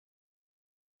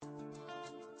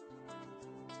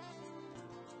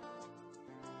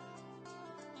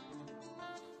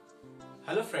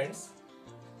Hello friends,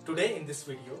 today in this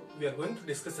video we are going to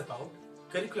discuss about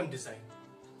curriculum design.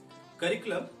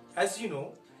 Curriculum, as you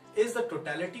know, is the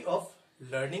totality of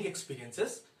learning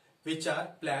experiences which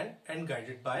are planned and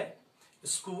guided by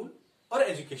school or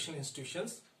educational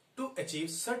institutions to achieve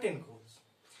certain goals.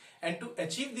 And to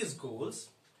achieve these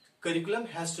goals, curriculum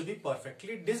has to be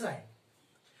perfectly designed.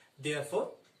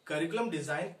 Therefore, curriculum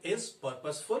design is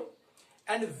purposeful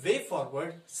and way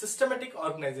forward systematic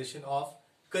organization of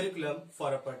curriculum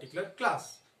for a particular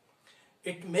class.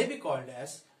 It may be called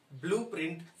as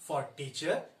blueprint for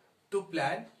teacher to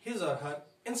plan his or her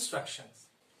instructions.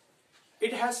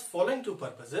 It has following two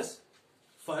purposes.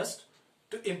 First,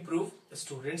 to improve the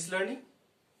students' learning,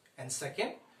 and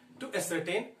second, to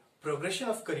ascertain progression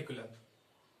of curriculum.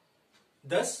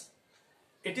 Thus,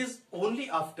 it is only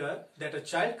after that a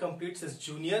child completes his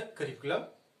junior curriculum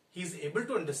he is able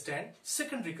to understand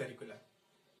secondary curriculum.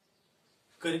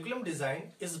 Curriculum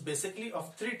design is basically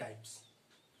of three types.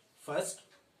 First,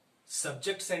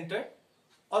 subject-centered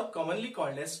or commonly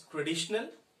called as traditional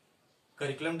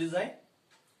curriculum design.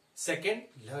 Second,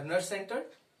 learner-centered.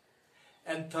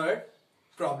 And third,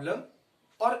 problem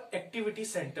or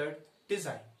activity-centered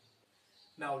design.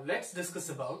 Now let's discuss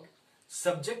about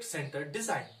subject-centered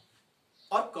design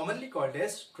or commonly called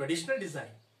as traditional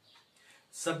design.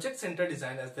 Subject-centered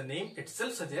design, as the name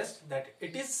itself suggests, that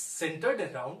it is centered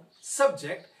around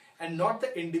subject and not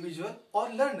the individual or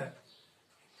learner.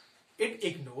 It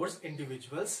ignores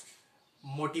individuals'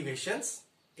 motivations,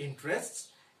 interests,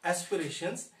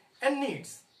 aspirations and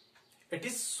needs. It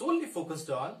is solely focused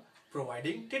on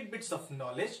providing tidbits of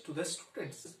knowledge to the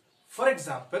students. For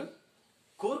example,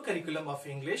 core curriculum of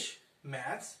English,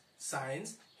 Maths,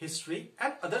 Science, History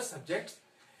and other subjects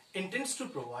intends to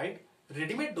provide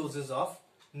ready-made doses of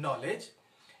knowledge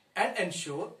and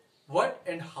ensure what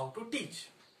and how to teach.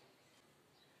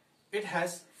 It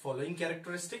has following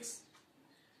characteristics.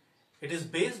 It is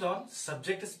based on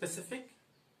subject specific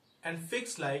and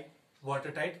fixed like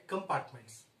watertight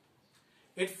compartments.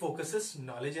 It focuses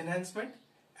knowledge enhancement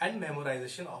and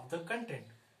memorization of the content.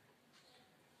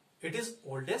 It is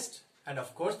oldest and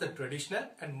of course the traditional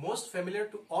and most familiar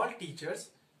to all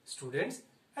teachers, students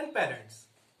and parents.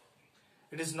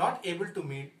 It is not able to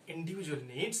meet individual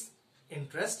needs,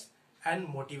 interests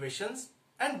and motivations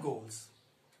and goals.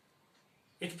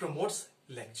 It promotes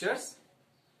lectures,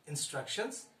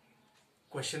 instructions,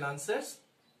 question answers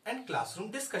and classroom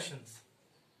discussions.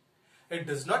 It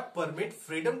does not permit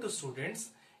freedom to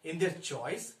students in their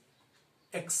choice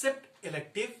except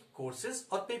elective courses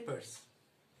or papers.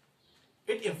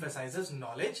 It emphasizes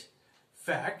knowledge,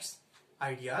 facts,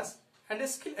 ideas and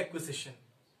skill acquisition.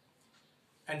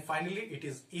 And finally, it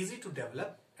is easy to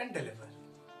develop and deliver.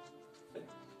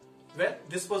 Well,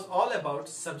 this was all about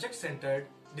subject-centered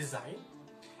design,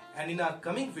 and in our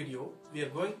coming video, we are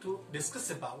going to discuss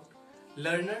about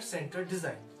learner-centered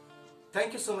design.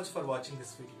 Thank you so much for watching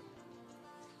this video.